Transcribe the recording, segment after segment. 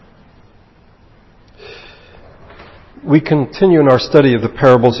We continue in our study of the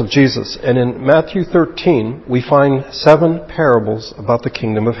parables of Jesus, and in Matthew 13 we find 7 parables about the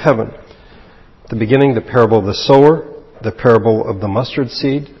kingdom of heaven. At the beginning, the parable of the sower, the parable of the mustard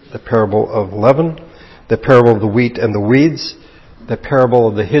seed, the parable of leaven, the parable of the wheat and the weeds, the parable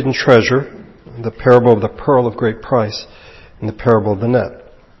of the hidden treasure, the parable of the pearl of great price, and the parable of the net.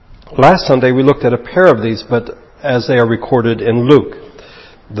 Last Sunday we looked at a pair of these, but as they are recorded in Luke,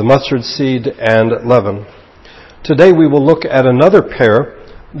 the mustard seed and leaven. Today we will look at another pair.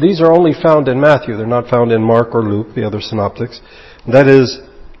 These are only found in Matthew. They're not found in Mark or Luke, the other synoptics. That is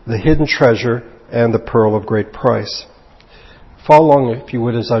the hidden treasure and the pearl of great price. Follow along, if you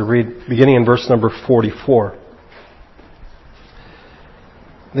would, as I read, beginning in verse number 44.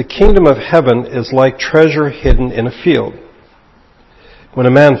 The kingdom of heaven is like treasure hidden in a field. When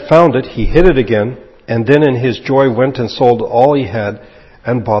a man found it, he hid it again, and then in his joy went and sold all he had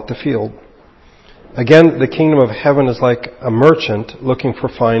and bought the field. Again, the kingdom of heaven is like a merchant looking for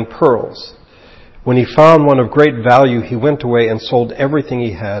fine pearls. When he found one of great value, he went away and sold everything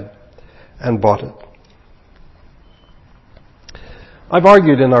he had and bought it. I've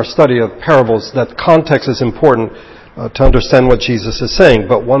argued in our study of parables that context is important to understand what Jesus is saying,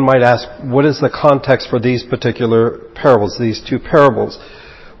 but one might ask, what is the context for these particular parables, these 2 parables?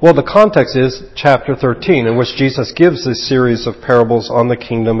 Well, the context is chapter 13, in which Jesus gives this series of parables on the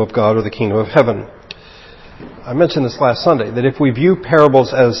kingdom of God or the kingdom of heaven. I mentioned this last Sunday, that if we view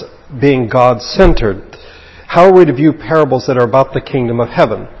parables as being God-centered, how are we to view parables that are about the kingdom of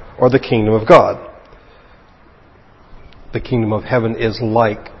heaven or the kingdom of God? The kingdom of heaven is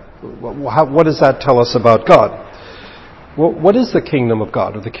like. What does that tell us about God? Well, what is the kingdom of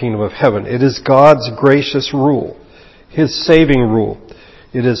God or the kingdom of heaven? It is God's gracious rule, His saving rule.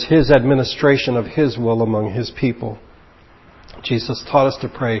 It is His administration of His will among His people. Jesus taught us to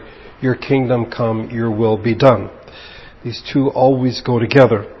pray, "Your kingdom come, your will be done." These 2 always go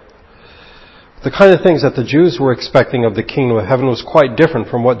together. The kind of things that the Jews were expecting of the kingdom of heaven was quite different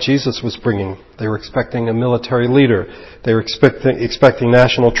from what Jesus was bringing. They were expecting a military leader. They were expecting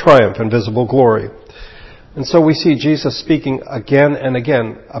national triumph and visible glory. And so we see Jesus speaking again and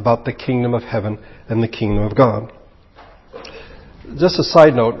again about the kingdom of heaven and the kingdom of God. Just a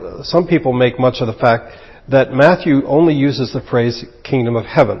side note, some people make much of the fact that Matthew only uses the phrase kingdom of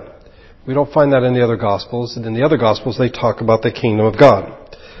heaven. We don't find that in the other Gospels. And in the other Gospels, they talk about the kingdom of God.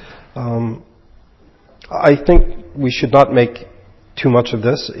 I think we should not make too much of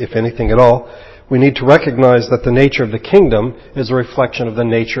this, if anything at all. We need to recognize that the nature of the kingdom is a reflection of the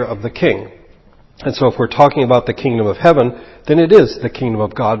nature of the king. And so if we're talking about the kingdom of heaven, then it is the kingdom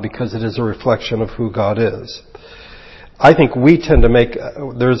of God because it is a reflection of who God is. I think we tend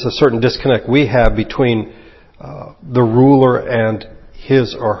to there's a certain disconnect we have between the ruler and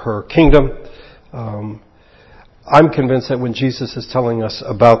his or her kingdom. I'm convinced that when Jesus is telling us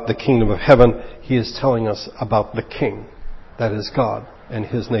about the kingdom of heaven, He is telling us about the King, that is God, and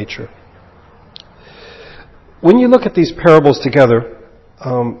His nature. When you look at these parables together,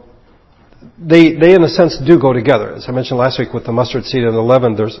 they in a sense do go together. As I mentioned last week with the mustard seed and the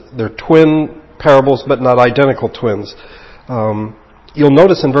leaven, they're twin parables but not identical twins. You'll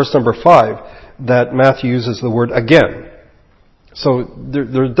notice in verse number 5 that Matthew uses the word again. So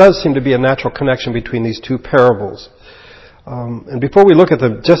there does seem to be a natural connection between these 2 parables. And before we look at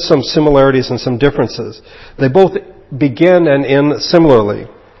them, just some similarities and some differences. They both begin and end similarly.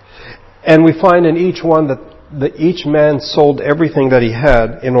 And we find in each one that each man sold everything that he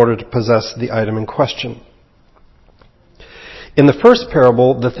had in order to possess the item in question. In the first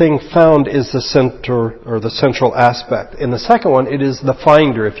parable, the thing found is the center or the central aspect. In the second one, it is the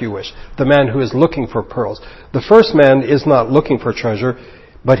finder, if you wish, the man who is looking for pearls. The first man is not looking for treasure,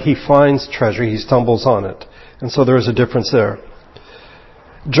 but he finds treasure, he stumbles on it. And so there is a difference there.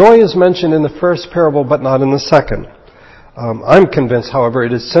 Joy is mentioned in the first parable, but not in the second. I'm convinced, however,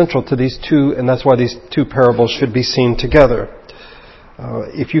 it is central to these 2, and that's why these 2 parables should be seen together.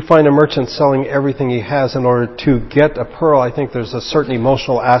 If you find a merchant selling everything he has in order to get a pearl, I think there's a certain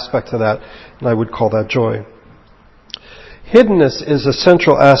emotional aspect to that, and I would call that joy. Hiddenness is a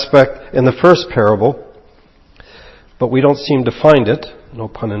central aspect in the first parable, but we don't seem to find it, no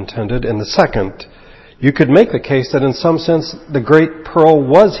pun intended, in the second. You could make the case that in some sense the great pearl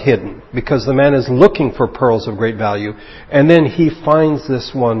was hidden because the man is looking for pearls of great value, and then he finds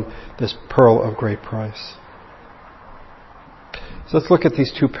this pearl of great price. So let's look at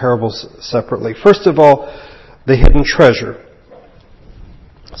these 2 parables separately. First of all, the hidden treasure.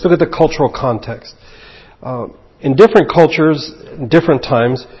 Let's look at the cultural context. In different cultures, different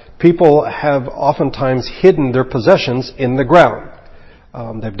times, people have oftentimes hidden their possessions in the ground.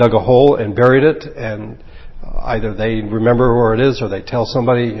 They've dug a hole and buried it, and either they remember where it is or they tell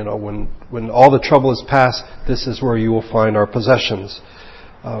somebody, when all the trouble is past, this is where you will find our possessions.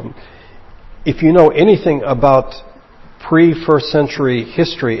 If you know anything about pre-first century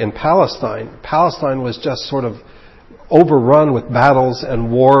history in Palestine, Palestine was just sort of overrun with battles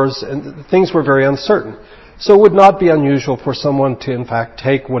and wars, and things were very uncertain. So it would not be unusual for someone to, in fact,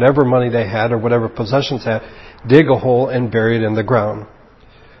 take whatever money they had or whatever possessions they had, dig a hole and bury it in the ground.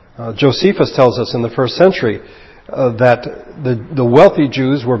 Josephus tells us in the first century that the wealthy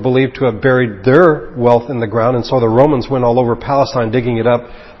Jews were believed to have buried their wealth in the ground, and so the Romans went all over Palestine digging it up,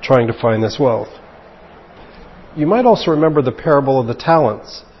 trying to find this wealth. You might also remember the parable of the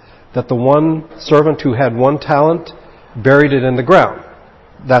talents, that the one servant who had 1 talent buried it in the ground.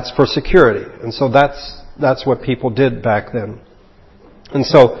 That's for security. And so that's what people did back then. And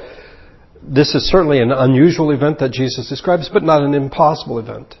so this is certainly an unusual event that Jesus describes, but not an impossible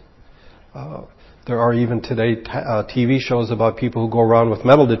event. There are even today TV shows about people who go around with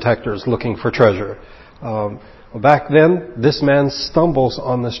metal detectors looking for treasure. Back then, this man stumbles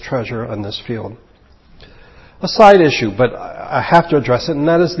on this treasure in this field. A side issue, but I have to address it, and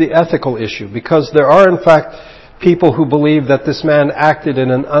that is the ethical issue, because there are, in fact, people who believe that this man acted in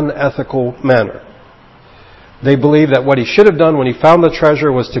an unethical manner. They believe that what he should have done when he found the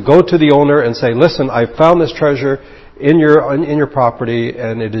treasure was to go to the owner and say, listen, I found this treasure in your property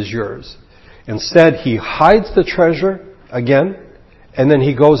and it is yours. Instead, he hides the treasure again, and then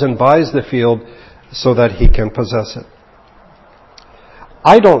he goes and buys the field so that he can possess it.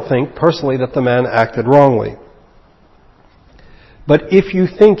 I don't think, personally, that the man acted wrongly. But if you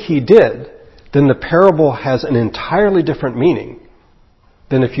think he did, then the parable has an entirely different meaning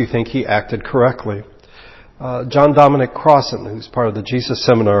than if you think he acted correctly. John Dominic Crossan, who's part of the Jesus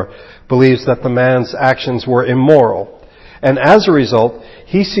Seminar, believes that the man's actions were immoral. And as a result,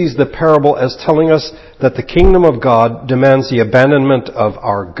 he sees the parable as telling us that the kingdom of God demands the abandonment of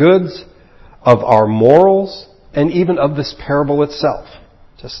our goods, of our morals, and even of this parable itself.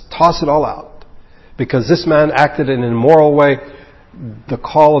 Just toss it all out. Because this man acted in an immoral way, the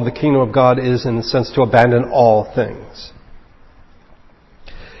call of the kingdom of God is, in a sense, to abandon all things.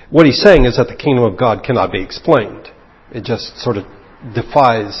 What he's saying is that the kingdom of God cannot be explained. It just sort of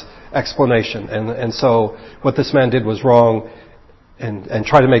defies explanation. And so what this man did was wrong, and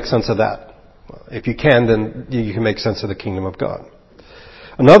try to make sense of that. If you can, then you can make sense of the kingdom of God.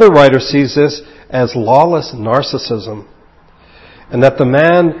 Another writer sees this as lawless narcissism, and that the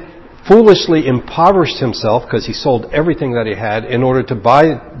man foolishly impoverished himself because he sold everything that he had in order to buy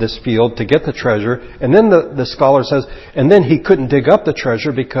this field to get the treasure. And then the scholar says, and then he couldn't dig up the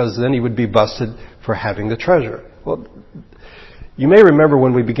treasure because then he would be busted for having the treasure. Well, you may remember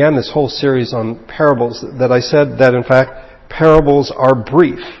when we began this whole series on parables that I said that, in fact, parables are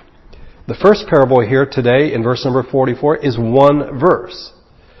brief. The first parable here today in verse number 44 is 1 verse.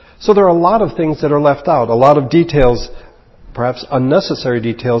 So there are a lot of things that are left out, a lot of details, perhaps unnecessary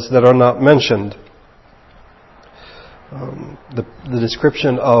details, that are not mentioned. The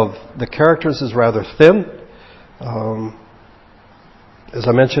description of the characters is rather thin. As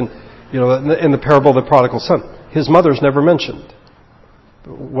I mentioned, in the parable of the prodigal son, his mother's never mentioned.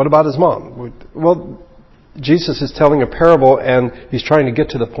 What about his mom? Well, Jesus is telling a parable and he's trying to get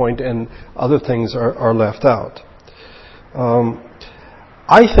to the point, and other things are left out.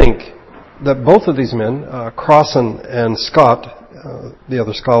 I think that both of these men, Crossan and Scott, the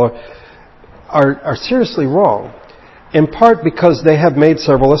other scholar, are seriously wrong, in part because they have made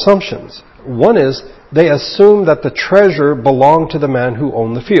several assumptions. One is they assume that the treasure belonged to the man who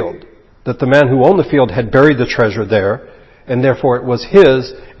owned the field, that the man who owned the field had buried the treasure there, and therefore it was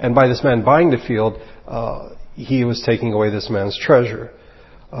his, and by this man buying the field, he was taking away this man's treasure.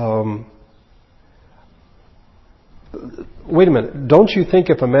 Wait a minute. Don't you think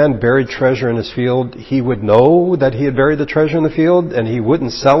if a man buried treasure in his field, he would know that he had buried the treasure in the field and he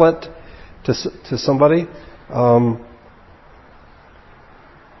wouldn't sell it to somebody?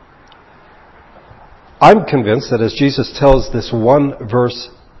 I'm convinced that as Jesus tells this 1 verse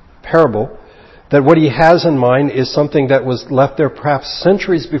parable, that what he has in mind is something that was left there perhaps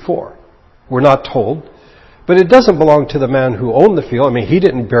centuries before. We're not told. But it doesn't belong to the man who owned the field. I mean, he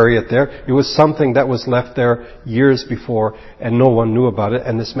didn't bury it there. It was something that was left there years before, and no one knew about it.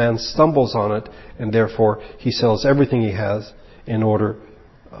 And this man stumbles on it, and therefore he sells everything he has in order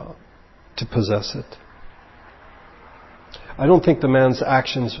to possess it. I don't think the man's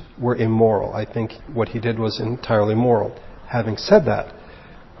actions were immoral. I think what he did was entirely moral. Having said that,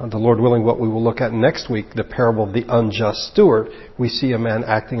 the Lord willing, what we will look at next week, the parable of the unjust steward, we see a man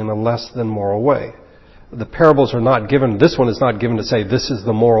acting in a less than moral way. The parables are not given, this one is not given to say this is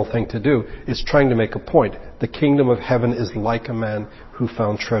the moral thing to do. It's trying to make a point. The kingdom of heaven is like a man who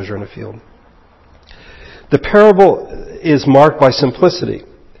found treasure in a field. The parable is marked by simplicity.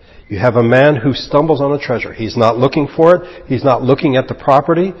 You have a man who stumbles on a treasure. He's not looking for it. He's not looking at the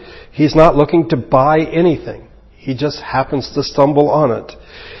property. He's not looking to buy anything. He just happens to stumble on it.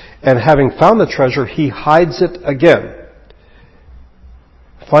 And having found the treasure, he hides it again.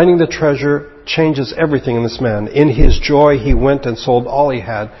 Finding the treasure changes everything in this man. In his joy, he went and sold all he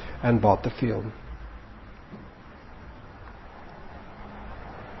had and bought the field.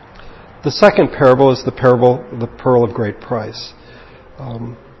 The second parable is the parable of the pearl of great price.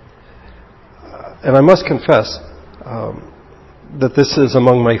 And I must confess that this is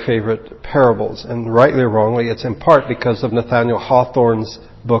among my favorite parables. And rightly or wrongly, it's in part because of Nathaniel Hawthorne's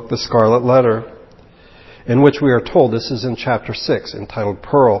book, The Scarlet Letter, in which we are told, this is in chapter 6, entitled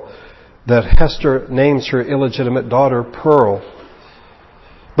Pearl, that Hester names her illegitimate daughter Pearl.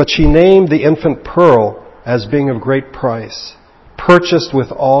 But she named the infant Pearl as being of great price, purchased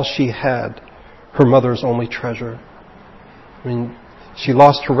with all she had, her mother's only treasure. I mean, she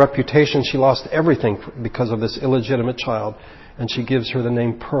lost her reputation, she lost everything because of this illegitimate child, and she gives her the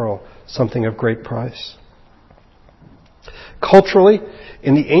name Pearl, something of great price. Culturally,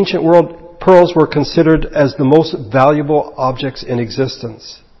 in the ancient world, pearls were considered as the most valuable objects in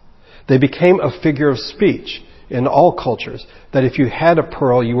existence. They became a figure of speech in all cultures, that if you had a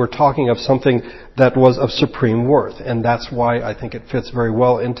pearl, you were talking of something that was of supreme worth. And that's why I think it fits very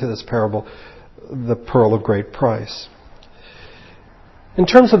well into this parable, the pearl of great price. In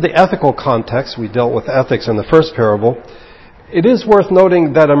terms of the ethical context, we dealt with ethics in the first parable, it is worth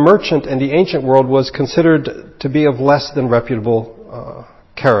noting that a merchant in the ancient world was considered to be of less than reputable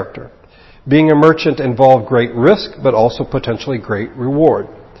character. Being a merchant involved great risk, but also potentially great reward.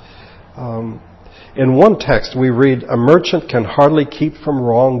 In one text we read, a merchant can hardly keep from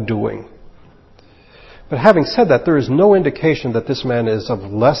wrongdoing. But having said that, there is no indication that this man is of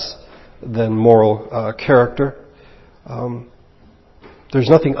less than moral character. There's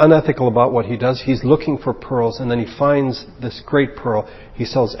nothing unethical about what he does. He's looking for pearls, and then he finds this great pearl. He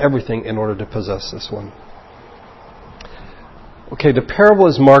sells everything in order to possess this one. Okay, the parable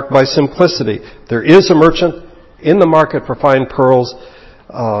is marked by simplicity. There is a merchant in the market for fine pearls.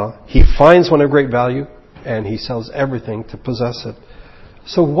 He finds one of great value, and he sells everything to possess it.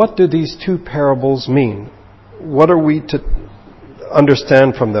 So what do these two parables mean? What are we to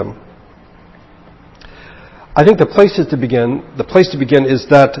understand from them? I think the place to begin is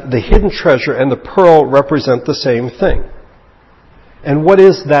that the hidden treasure and the pearl represent the same thing. And what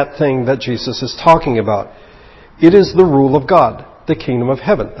is that thing that Jesus is talking about? It is the rule of God, the kingdom of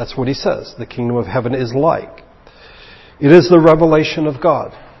heaven. That's what he says. The kingdom of heaven is like. It is the revelation of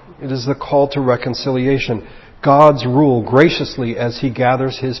God. It is the call to reconciliation. God's rule graciously as he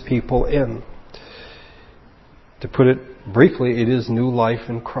gathers his people in. To put it briefly, it is new life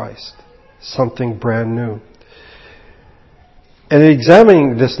in Christ. Something brand new. And in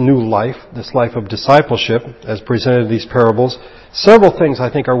examining this new life, this life of discipleship, as presented in these parables, several things I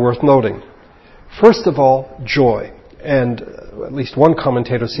think are worth noting. First of all, joy. And at least one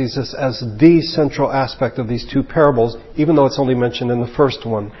commentator sees this as the central aspect of these two parables, even though it's only mentioned in the first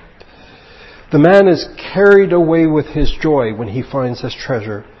one. The man is carried away with his joy when he finds this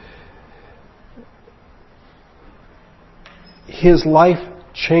treasure. His life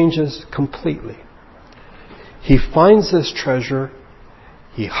changes completely. He finds this treasure,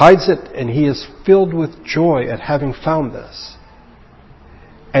 he hides it, and he is filled with joy at having found this.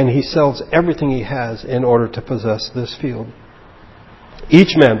 And he sells everything he has in order to possess this field.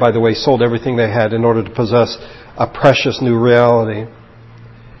 Each man, by the way, sold everything they had in order to possess a precious new reality.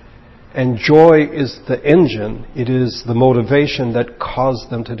 And joy is the engine, it is the motivation that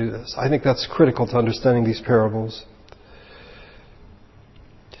caused them to do this. I think that's critical to understanding these parables.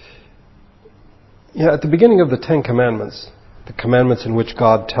 At the beginning of the Ten Commandments, the commandments in which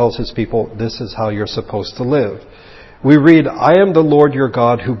God tells his people, this is how you're supposed to live, we read, I am the Lord your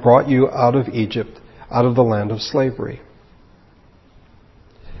God who brought you out of Egypt, out of the land of slavery.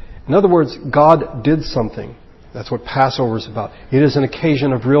 In other words, God did something. That's what Passover is about. It is an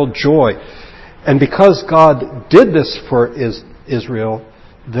occasion of real joy. And because God did this for Israel,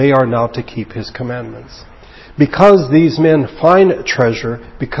 they are now to keep his commandments. Because these men find treasure,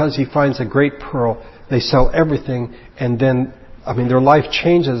 because he finds a great pearl, they sell everything, and then, their life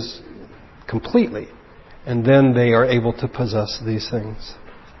changes completely. And then they are able to possess these things.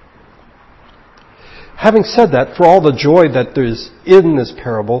 Having said that, for all the joy that there is in this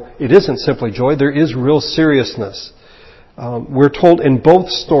parable, it isn't simply joy, there is real seriousness. We're told in both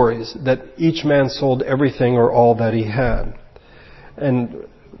stories that each man sold everything or all that he had. And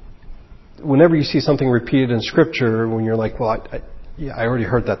whenever you see something repeated in Scripture, when you're like, well, I already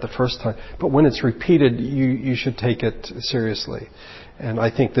heard that the first time. But when it's repeated, you should take it seriously. And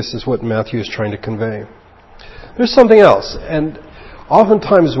I think this is what Matthew is trying to convey. There's something else. And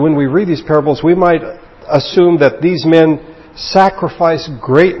oftentimes when we read these parables, we might assume that these men sacrifice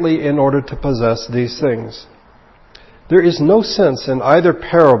greatly in order to possess these things. There is no sense in either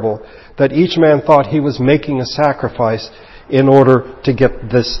parable that each man thought he was making a sacrifice in order to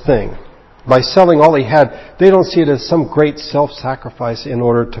get this thing. By selling all he had, they don't see it as some great self-sacrifice in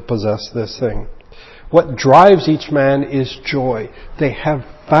order to possess this thing. What drives each man is joy. They have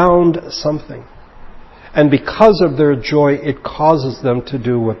found something. And because of their joy, it causes them to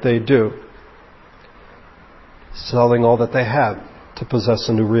do what they do. Selling all that they have to possess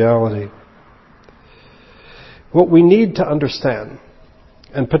a new reality. What we need to understand,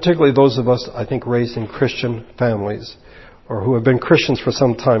 and particularly those of us, I think, raised in Christian families, or who have been Christians for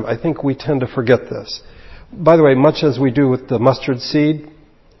some time, I think we tend to forget this. By the way, much as we do with the mustard seed,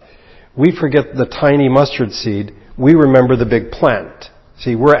 we forget the tiny mustard seed. We remember the big plant.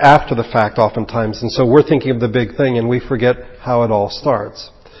 See, we're after the fact oftentimes, and so we're thinking of the big thing, and we forget how it all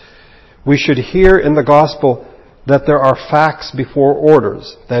starts. We should hear in the gospel that there are facts before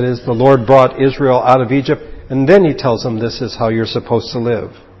orders. That is, the Lord brought Israel out of Egypt, and then He tells them this is how you're supposed to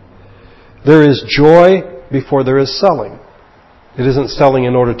live. There is joy before there is selling. It isn't selling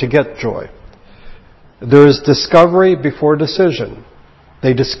in order to get joy. There is discovery before decision.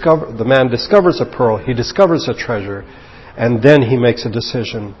 The man discovers a pearl, he discovers a treasure, and then he makes a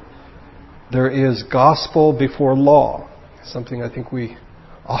decision. There is gospel before law, something I think we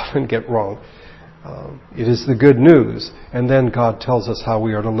often get wrong. It is the good news, and then God tells us how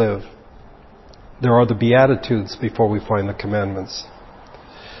we are to live. There are the Beatitudes before we find the commandments.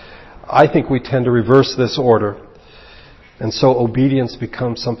 I think we tend to reverse this order, and so obedience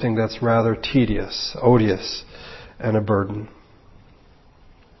becomes something that's rather tedious, odious, and a burden.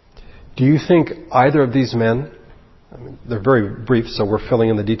 Do you think either of these men, I mean, they're very brief, so we're filling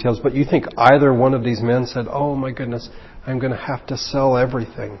in the details, but you think either one of these men said, oh my goodness, I'm going to have to sell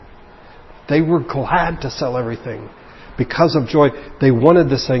everything? They were glad to sell everything. Because of joy, they wanted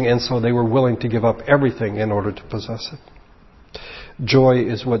this thing, and so they were willing to give up everything in order to possess it. Joy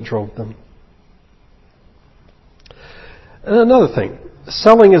is what drove them. And another thing,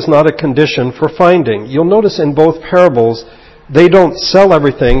 selling is not a condition for finding. You'll notice in both parables, they don't sell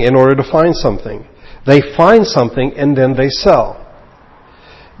everything in order to find something. They find something and then they sell.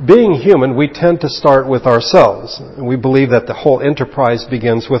 Being human, we tend to start with ourselves. We believe that the whole enterprise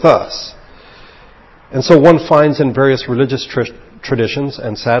begins with us. And so one finds in various religious traditions,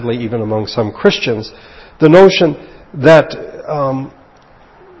 and sadly even among some Christians, the notion that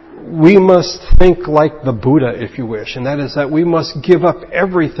we must think like the Buddha, if you wish, and that is that we must give up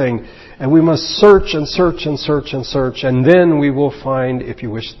everything, and we must search and search and search and search, and then we will find, if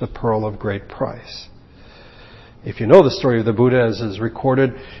you wish, the pearl of great price. If you know the story of the Buddha, as is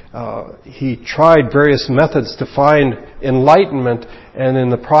recorded, he tried various methods to find enlightenment, and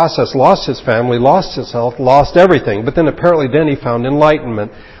in the process lost his family, lost his health, lost everything. But then apparently then he found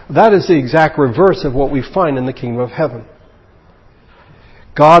enlightenment. That is the exact reverse of what we find in the kingdom of heaven.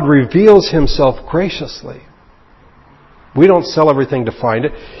 God reveals Himself graciously. We don't sell everything to find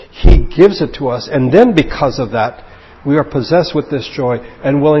it. He gives it to us, and then because of that, we are possessed with this joy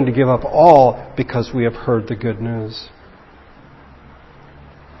and willing to give up all because we have heard the good news.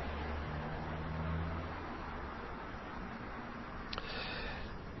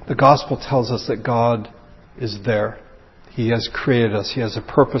 The gospel tells us that God is there. He has created us. He has a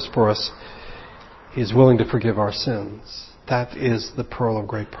purpose for us. He is willing to forgive our sins. That is the pearl of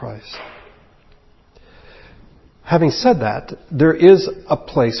great price. Having said that, there is a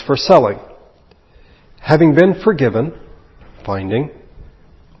place for selling. Having been forgiven, finding,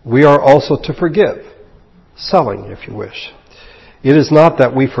 we are also to forgive, selling, if you wish. It is not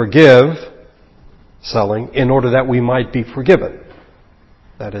that we forgive, selling, in order that we might be forgiven.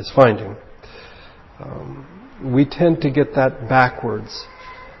 That is finding. We tend to get that backwards.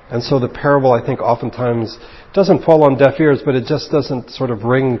 And so the parable, I think, oftentimes doesn't fall on deaf ears, but it just doesn't sort of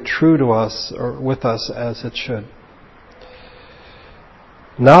ring true to us or with us as it should.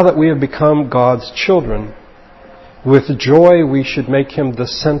 Now that we have become God's children, with joy we should make Him the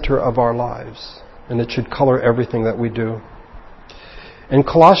center of our lives, and it should color everything that we do. In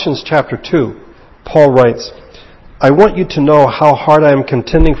Colossians chapter 2, Paul writes, I want you to know how hard I am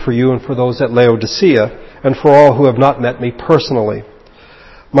contending for you and for those at Laodicea, and for all who have not met me personally.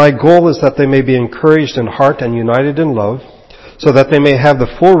 My goal is that they may be encouraged in heart and united in love, so that they may have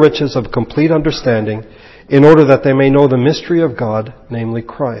the full riches of complete understanding, in order that they may know the mystery of God, namely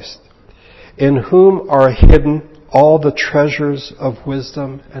Christ, in whom are hidden all the treasures of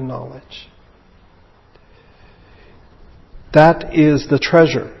wisdom and knowledge. That is the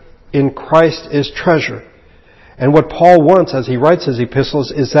treasure. In Christ is treasure. And what Paul wants as he writes his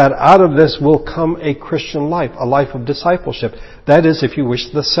epistles is that out of this will come a Christian life, a life of discipleship. That is, if you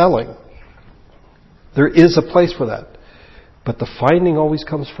wish, the selling. There is a place for that. But the finding always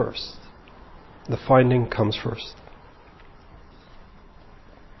comes first. The finding comes first.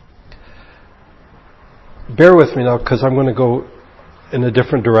 Bear with me now, because I'm going to go in a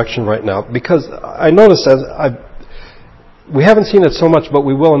different direction right now. Because I noticed we haven't seen it so much, but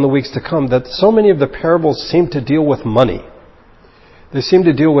we will in the weeks to come, that so many of the parables seem to deal with money. They seem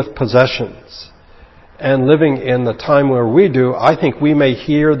to deal with possessions. And living in the time where we do, I think we may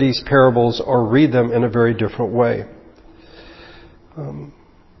hear these parables or read them in a very different way.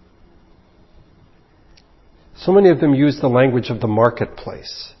 So many of them use the language of the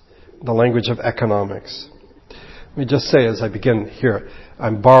marketplace, the language of economics. Let me just say as I begin here,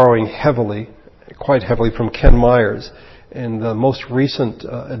 I'm borrowing quite heavily from Ken Myers in the most recent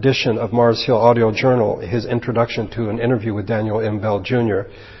edition of Mars Hill Audio Journal, his introduction to an interview with Daniel M. Bell Jr.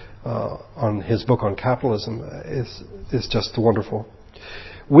 On his book on capitalism is just wonderful.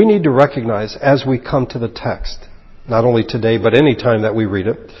 We need to recognize as we come to the text, not only today but any time that we read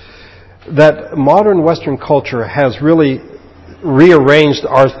it, that modern Western culture has really rearranged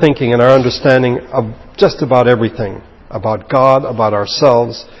our thinking and our understanding of just about everything. About God, about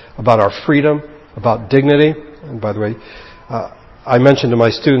ourselves, about our freedom, about dignity. And by the way, I mentioned to my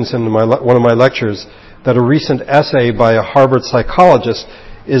students in one of my lectures that a recent essay by a Harvard psychologist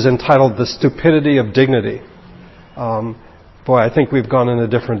is entitled The Stupidity of Dignity. I think we've gone in a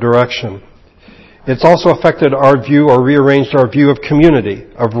different direction. It's also affected our view or rearranged our view of community,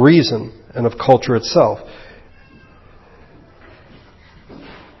 of reason, and of culture itself.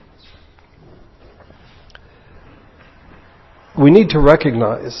 We need to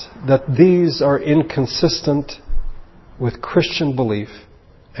recognize that these are inconsistent with Christian belief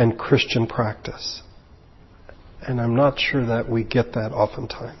and Christian practice. And I'm not sure that we get that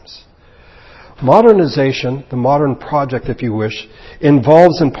oftentimes. Modernization, the modern project, if you wish,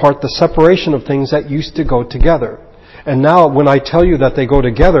 involves in part the separation of things that used to go together. And now when I tell you that they go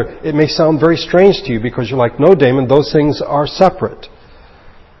together, it may sound very strange to you because you're like, no, Damon, those things are separate.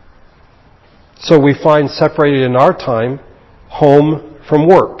 So we find separated in our time home from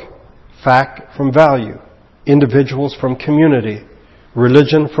work, fact from value, individuals from community,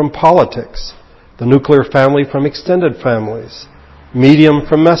 religion from politics, the nuclear family from extended families, medium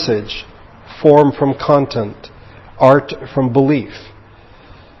from message, form from content, art from belief,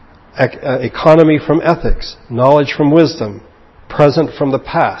 economy from ethics, knowledge from wisdom, present from the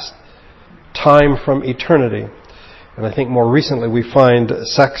past, time from eternity. And I think more recently we find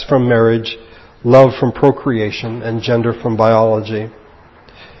sex from marriage, love from procreation, and gender from biology.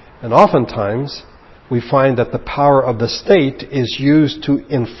 And oftentimes we find that the power of the state is used to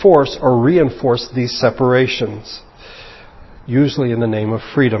enforce or reinforce these separations, usually in the name of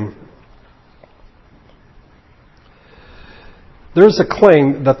freedom. There's a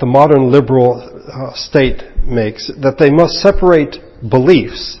claim that the modern liberal state makes that they must separate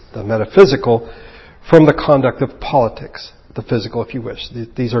beliefs, the metaphysical, from the conduct of politics, the physical, if you wish.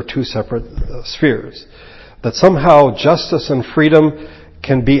 These are two separate spheres. That somehow justice and freedom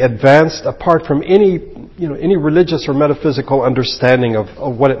can be advanced apart from any religious or metaphysical understanding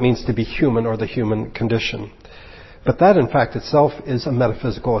of what it means to be human or the human condition. But that, in fact, itself is a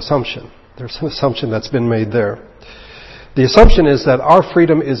metaphysical assumption. There's an assumption that's been made there. The assumption is that our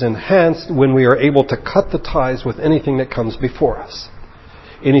freedom is enhanced when we are able to cut the ties with anything that comes before us.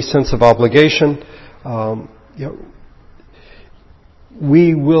 Any sense of obligation,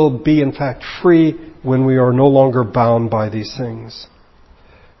 we will be, in fact, free when we are no longer bound by these things.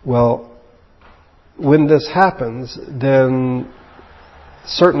 Well, when this happens, then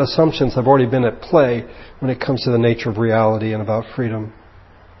certain assumptions have already been at play when it comes to the nature of reality and about freedom.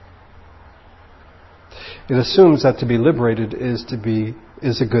 It assumes that to be liberated is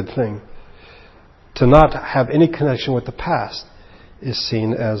a good thing. To not have any connection with the past is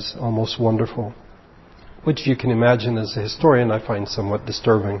seen as almost wonderful, which you can imagine as a historian I find somewhat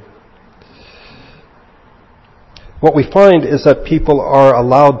disturbing. What we find is that people are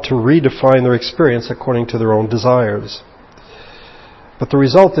allowed to redefine their experience according to their own desires. But the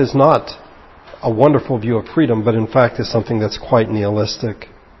result is not a wonderful view of freedom, but in fact is something that's quite nihilistic.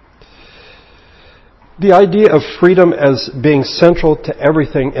 The idea of freedom as being central to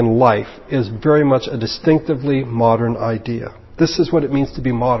everything in life is very much a distinctively modern idea. This is what it means to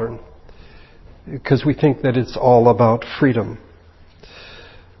be modern, because we think that it's all about freedom.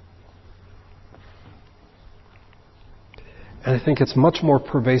 And I think it's much more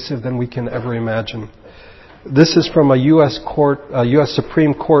pervasive than we can ever imagine. This is from a U.S.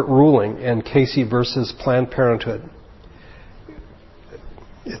 Supreme Court ruling in Casey versus Planned Parenthood.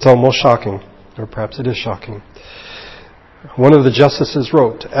 It's almost shocking, or perhaps it is shocking. One of the justices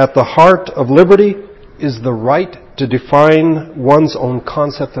wrote, "At the heart of liberty is the right to define one's own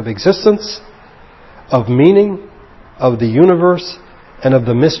concept of existence, of meaning, of the universe, and of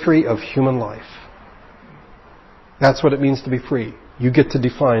the mystery of human life." That's what it means to be free. You get to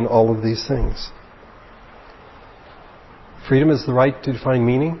define all of these things. Freedom is the right to define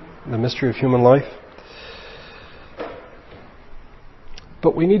meaning, the mystery of human life.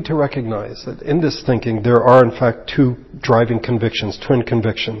 But we need to recognize that in this thinking there are in fact two driving convictions, twin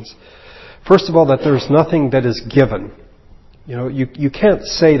convictions. First of all, that there's nothing that is given. You can't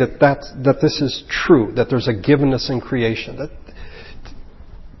say that this is true, that there's a givenness in creation.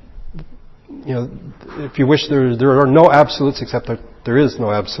 If you wish, there are no absolutes, except that there is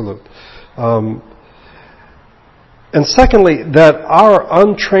no absolute. And secondly, that our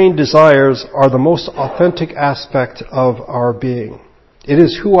untrained desires are the most authentic aspect of our being. It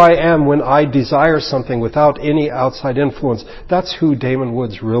is who I am when I desire something without any outside influence. That's who Damon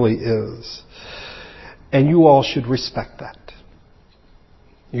Woods really is. And you all should respect that.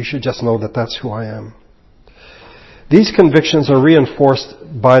 You should just know that that's who I am. These convictions are reinforced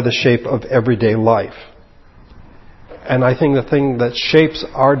by the shape of everyday life. And I think the thing that shapes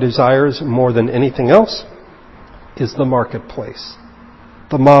our desires more than anything else is the marketplace,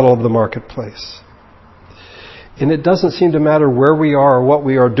 the model of the marketplace. And it doesn't seem to matter where we are or what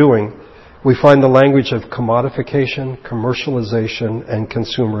we are doing. We find the language of commodification, commercialization, and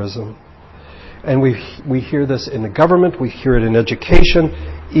consumerism. And we hear this in the government, we hear it in education,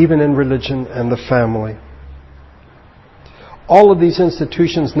 even in religion and the family. All of these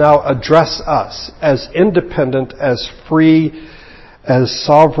institutions now address us as independent, as free, as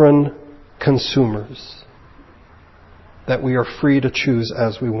sovereign consumers. That we are free to choose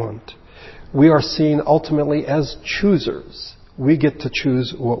as we want. We are seen ultimately as choosers. We get to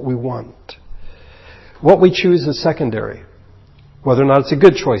choose what we want. What we choose is secondary. Whether or not it's a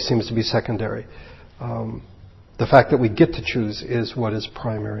good choice seems to be secondary. The fact that we get to choose is what is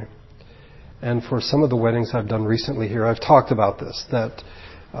primary. And for some of the weddings I've done recently here, I've talked about this, that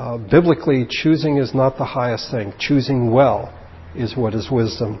biblically choosing is not the highest thing. Choosing well is what is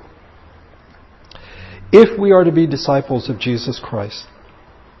wisdom. If we are to be disciples of Jesus Christ,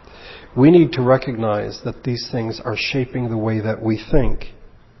 we need to recognize that these things are shaping the way that we think.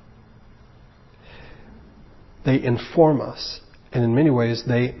 They inform us, and in many ways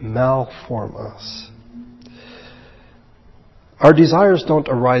they malform us. Our desires don't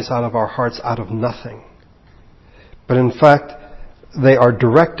arise out of our hearts out of nothing. But in fact, they are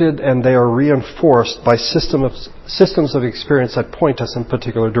directed and they are reinforced by systems of experience that point us in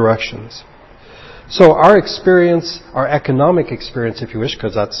particular directions. So our experience, our economic experience, if you wish,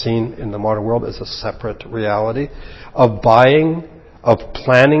 because that's seen in the modern world as a separate reality, of buying, of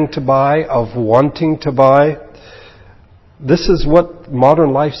planning to buy, of wanting to buy, this is what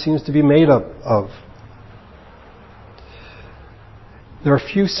modern life seems to be made up of. There are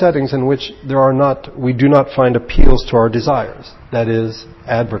few settings in which we do not find appeals to our desires. That is,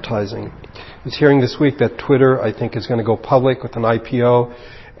 advertising. I was hearing this week that Twitter, I think, is going to go public with an IPO.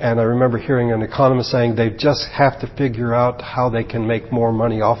 And I remember hearing an economist saying they just have to figure out how they can make more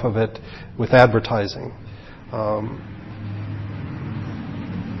money off of it with advertising. I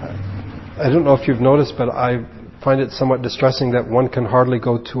don't know if you've noticed, but I find it somewhat distressing that one can hardly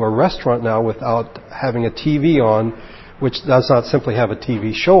go to a restaurant now without having a TV on, which does not simply have a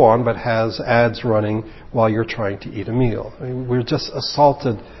TV show on, but has ads running while you're trying to eat a meal. I mean, we're just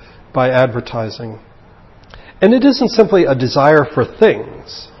assaulted by advertising. And it isn't simply a desire for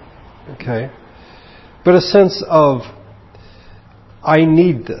things, okay, but a sense of, I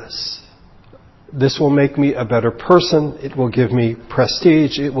need this. This will make me a better person. It will give me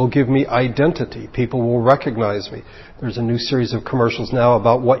prestige. It will give me identity. People will recognize me. There's a new series of commercials now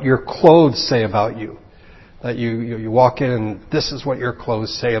about what your clothes say about you. That you walk in and this is what your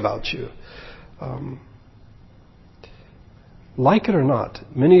clothes say about you. Like it or not,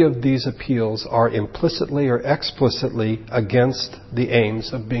 many of these appeals are implicitly or explicitly against the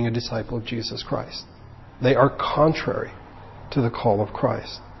aims of being a disciple of Jesus Christ. They are contrary to the call of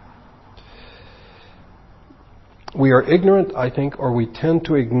Christ. We are ignorant, I think, or we tend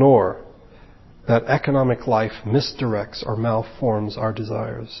to ignore that economic life misdirects or malforms our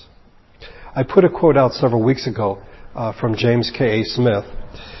desires. I put a quote out several weeks ago from James K.A. Smith.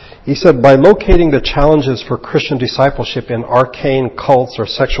 He said, by locating the challenges for Christian discipleship in arcane cults or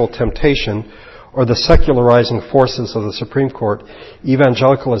sexual temptation, or the secularizing forces of the Supreme Court,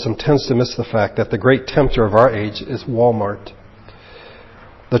 evangelicalism tends to miss the fact that the great tempter of our age is Walmart.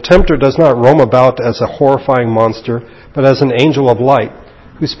 The tempter does not roam about as a horrifying monster, but as an angel of light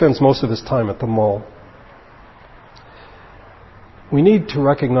who spends most of his time at the mall. We need to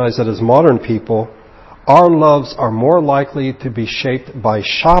recognize that as modern people, our loves are more likely to be shaped by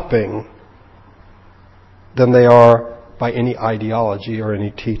shopping than they are by any ideology or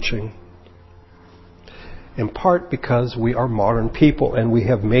any teaching. In part because we are modern people and we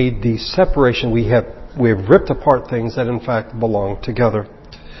have made the separation. We have ripped apart things that in fact belong together.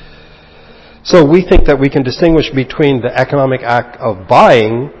 So we think that we can distinguish between the economic act of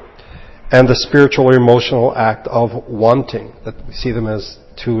buying and the spiritual or emotional act of wanting. That we see them as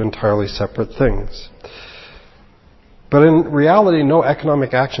two entirely separate things. But in reality, no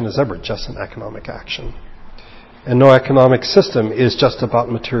economic action is ever just an economic action. And no economic system is just about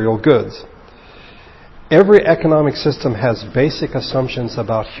material goods. Every economic system has basic assumptions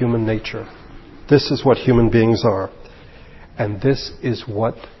about human nature. This is what human beings are. And this is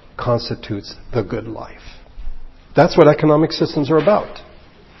what constitutes the good life. That's what economic systems are about.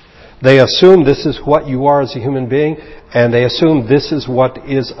 They assume this is what you are as a human being, and they assume this is what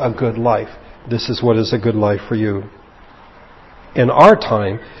is a good life. This is what is a good life for you. In our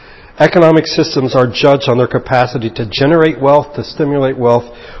time, economic systems are judged on their capacity to generate wealth, to stimulate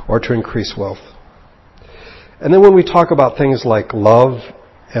wealth, or to increase wealth. And then when we talk about things like love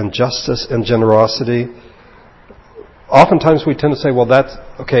and justice and generosity, oftentimes we tend to say, well, that's,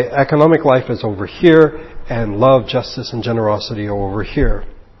 okay, economic life is over here, and love, justice, and generosity are over here.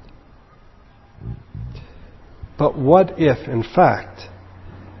 But what if, in fact,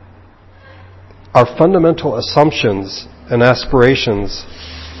 our fundamental assumptions and aspirations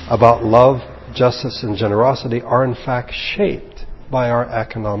about love, justice, and generosity are in fact shaped by our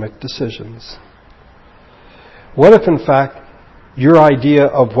economic decisions? What if, in fact, your idea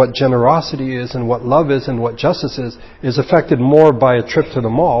of what generosity is and what love is and what justice is affected more by a trip to the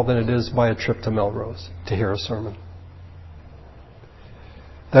mall than it is by a trip to Melrose to hear a sermon?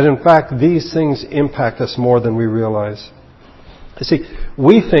 That, in fact, these things impact us more than we realize. You see,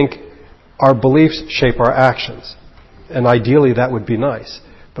 we think our beliefs shape our actions. And ideally, that would be nice.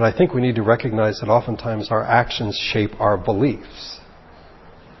 But I think we need to recognize that oftentimes our actions shape our beliefs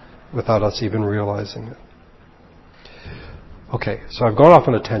without us even realizing it. Okay, so I've gone off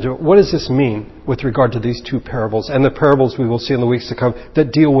on a tangent. What does this mean with regard to these two parables and the parables we will see in the weeks to come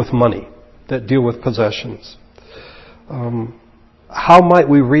that deal with money, that deal with possessions? How might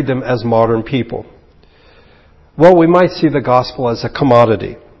we read them as modern people? Well, we might see the gospel as a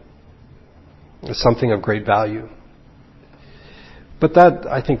commodity, as something of great value. But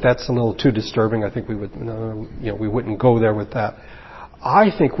I think that's a little too disturbing. I think we wouldn't go there with that. I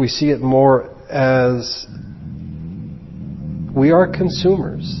think we see it more as we are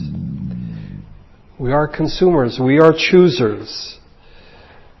consumers. We are consumers. We are choosers.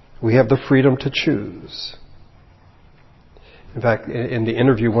 We have the freedom to choose. In fact, in the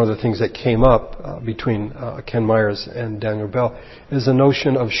interview, one of the things that came up between Ken Myers and Daniel Bell is the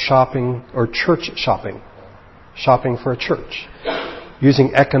notion of shopping or church shopping. Shopping for a church.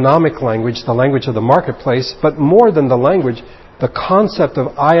 Using economic language, the language of the marketplace, but more than the language, the concept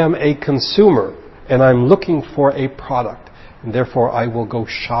of I am a consumer and I'm looking for a product. And therefore, I will go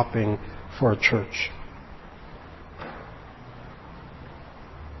shopping for a church.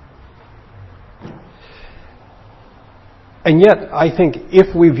 And yet, I think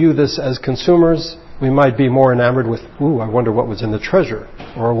if we view this as consumers, we might be more enamored with, I wonder what was in the treasure,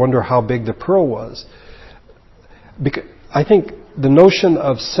 or I wonder how big the pearl was. Because I think the notion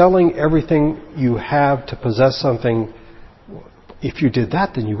of selling everything you have to possess something, if you did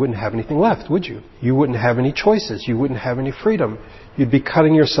that, then you wouldn't have anything left, would you? You wouldn't have any choices. You wouldn't have any freedom. You'd be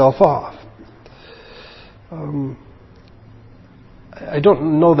cutting yourself off. I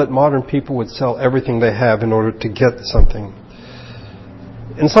don't know that modern people would sell everything they have in order to get something.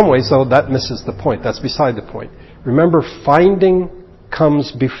 In some ways, though, that misses the point. That's beside the point. Remember, finding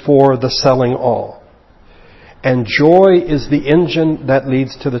comes before the selling all. And joy is the engine that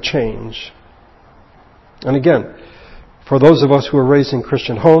leads to the change. And again, for those of us who are raised in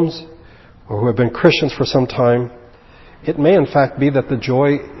Christian homes or who have been Christians for some time, it may in fact be that the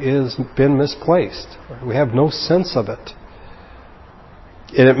joy has been misplaced. We have no sense of it.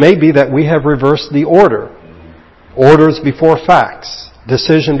 And it may be that we have reversed the order. Orders before facts.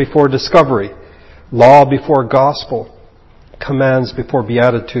 Decision before discovery. law before gospel, commands before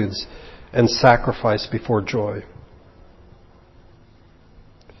beatitudes, and sacrifice before joy.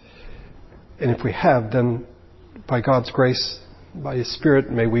 And if we have, then by God's grace, by His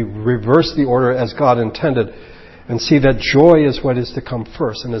Spirit, may we reverse the order as God intended and see that joy is what is to come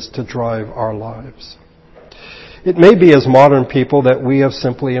first and is to drive our lives. It may be as modern people that we have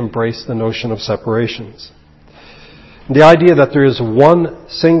simply embraced the notion of separations. The idea that there is one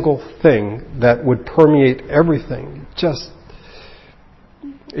single thing that would permeate everything,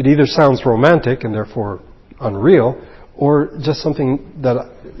 it either sounds romantic and therefore unreal, or just something that,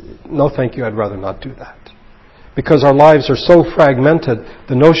 no thank you, I'd rather not do that. Because our lives are so fragmented,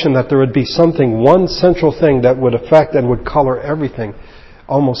 the notion that there would be one central thing that would affect and would color everything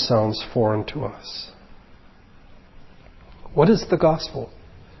almost sounds foreign to us. What is the gospel?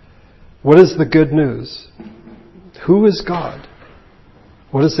 What is the good news? Who is God?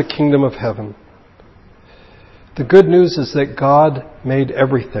 What is the kingdom of heaven? The good news is that God made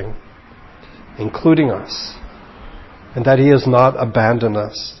everything, including us, and that He has not abandoned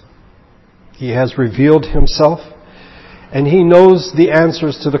us. He has revealed Himself, and He knows the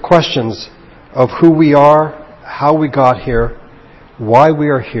answers to the questions of who we are, how we got here, why we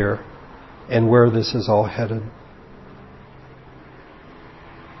are here, and where this is all headed.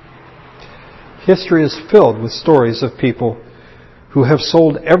 History is filled with stories of people who have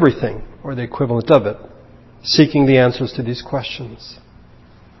sold everything, or the equivalent of it, seeking the answers to these questions.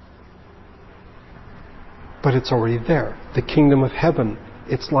 But it's already there. The kingdom of heaven,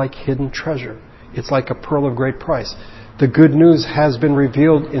 it's like hidden treasure. It's like a pearl of great price. The good news has been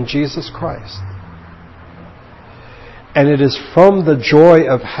revealed in Jesus Christ. And it is from the joy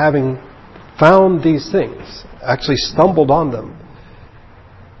of having found these things, actually stumbled on them,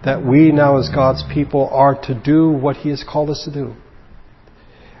 that we now as God's people are to do what He has called us to do.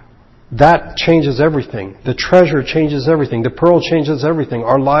 That changes everything. The treasure changes everything. The pearl changes everything.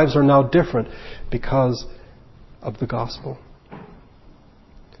 Our lives are now different because of the gospel.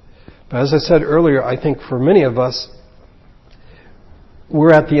 But as I said earlier, I think for many of us,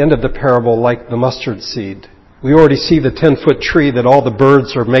 we're at the end of the parable like the mustard seed. We already see the 10-foot tree that all the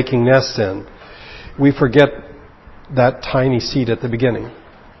birds are making nests in. We forget that tiny seed at the beginning.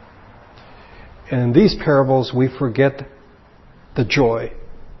 And in these parables, we forget the joy,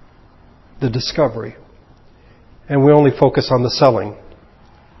 the discovery. And we only focus on the selling.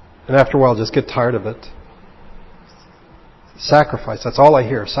 And after a while, just get tired of it. Sacrifice. That's all I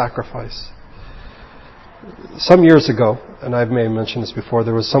hear, sacrifice. Some years ago, and I may have mentioned this before,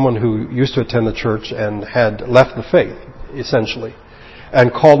 there was someone who used to attend the church and had left the faith, essentially,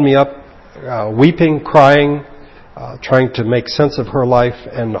 and called me up, weeping, crying, trying to make sense of her life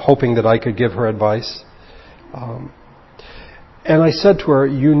and hoping that I could give her advice. And I said to her,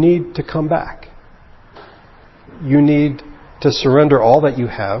 you need to come back. You need to surrender all that you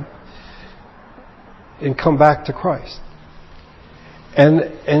have and come back to Christ.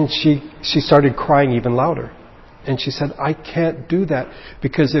 And she started crying even louder. And she said, I can't do that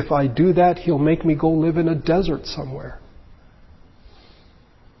because if I do that, He'll make me go live in a desert somewhere.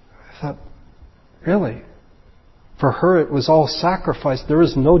 I thought, really? For her, it was all sacrifice. There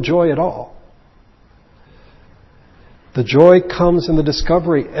is no joy at all. The joy comes in the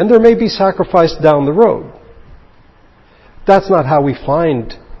discovery, and there may be sacrifice down the road. That's not how we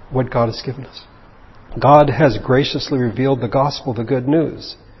find what God has given us. God has graciously revealed the gospel, the good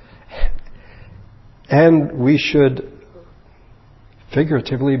news. And we should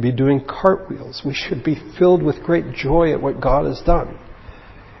figuratively be doing cartwheels. We should be filled with great joy at what God has done.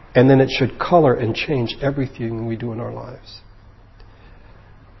 And then it should color and change everything we do in our lives.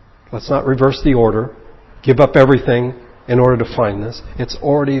 Let's not reverse the order, give up everything in order to find this. It's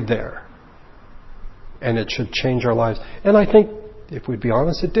already there. And it should change our lives. And I think, if we'd be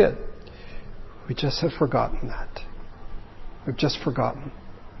honest, it did. We just have forgotten that. We've just forgotten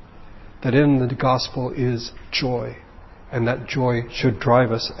that in the gospel is joy. And that joy should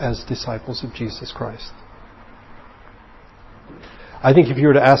drive us as disciples of Jesus Christ. I think if you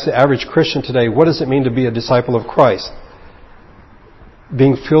were to ask the average Christian today, what does it mean to be a disciple of Christ?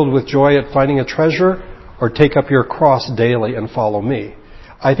 Being filled with joy at finding a treasure, or take up your cross daily and follow me?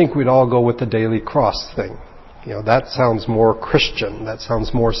 I think we'd all go with the daily cross thing. That sounds more Christian. That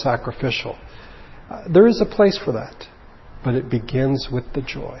sounds more sacrificial. There is a place for that, but it begins with the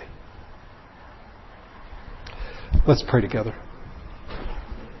joy. Let's pray together.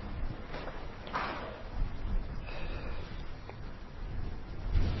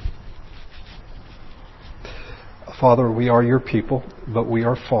 Father, we are your people, but we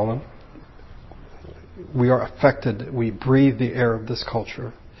are fallen. We are affected. We breathe the air of this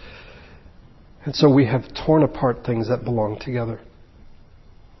culture. And so we have torn apart things that belong together.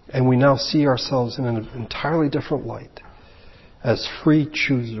 And we now see ourselves in an entirely different light, as free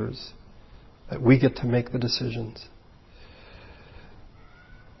choosers, that we get to make the decisions.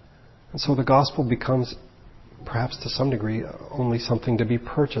 And so the gospel becomes, perhaps to some degree, only something to be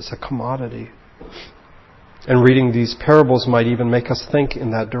purchased, a commodity. And reading these parables might even make us think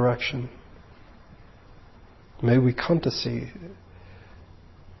in that direction. May we come to see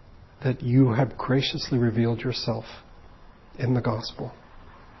that you have graciously revealed yourself in the gospel.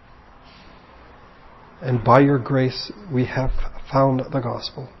 And by your grace, we have found the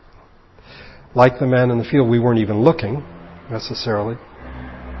gospel. Like the man in the field, we weren't even looking, necessarily,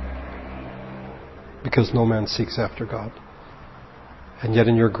 because no man seeks after God. And yet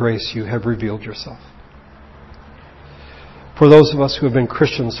in your grace, you have revealed yourself. For those of us who have been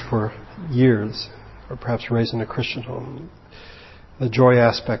Christians for years, or perhaps raised in a Christian home, the joy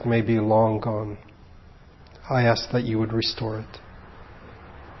aspect may be long gone. I ask that you would restore it.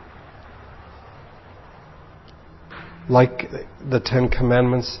 Like the Ten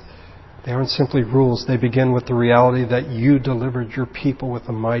Commandments, they aren't simply rules. They begin with the reality that you delivered your people with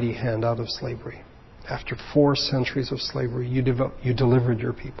a mighty hand out of slavery. After 4 centuries of slavery, you delivered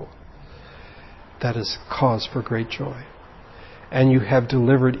your people. That is cause for great joy. And you have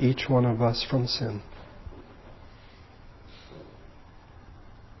delivered each one of us from sin.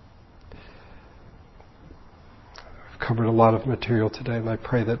 I've covered a lot of material today, and I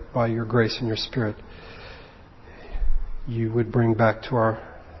pray that by your grace and your Spirit, you would bring back to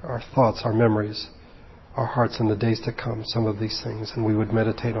our thoughts, our memories, our hearts in the days to come, some of these things, and we would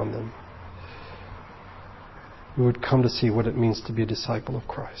meditate on them. We would come to see what it means to be a disciple of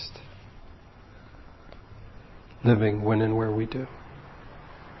Christ, living when and where we do.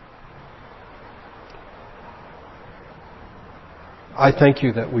 I thank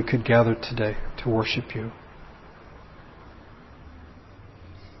you that we could gather today to worship you.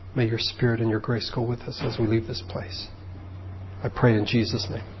 May your Spirit and your grace go with us as we leave this place. I pray in Jesus'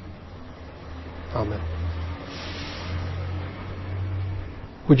 name. Amen.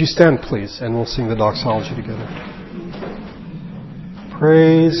 Would you stand, please, and we'll sing the doxology together.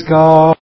 Praise God.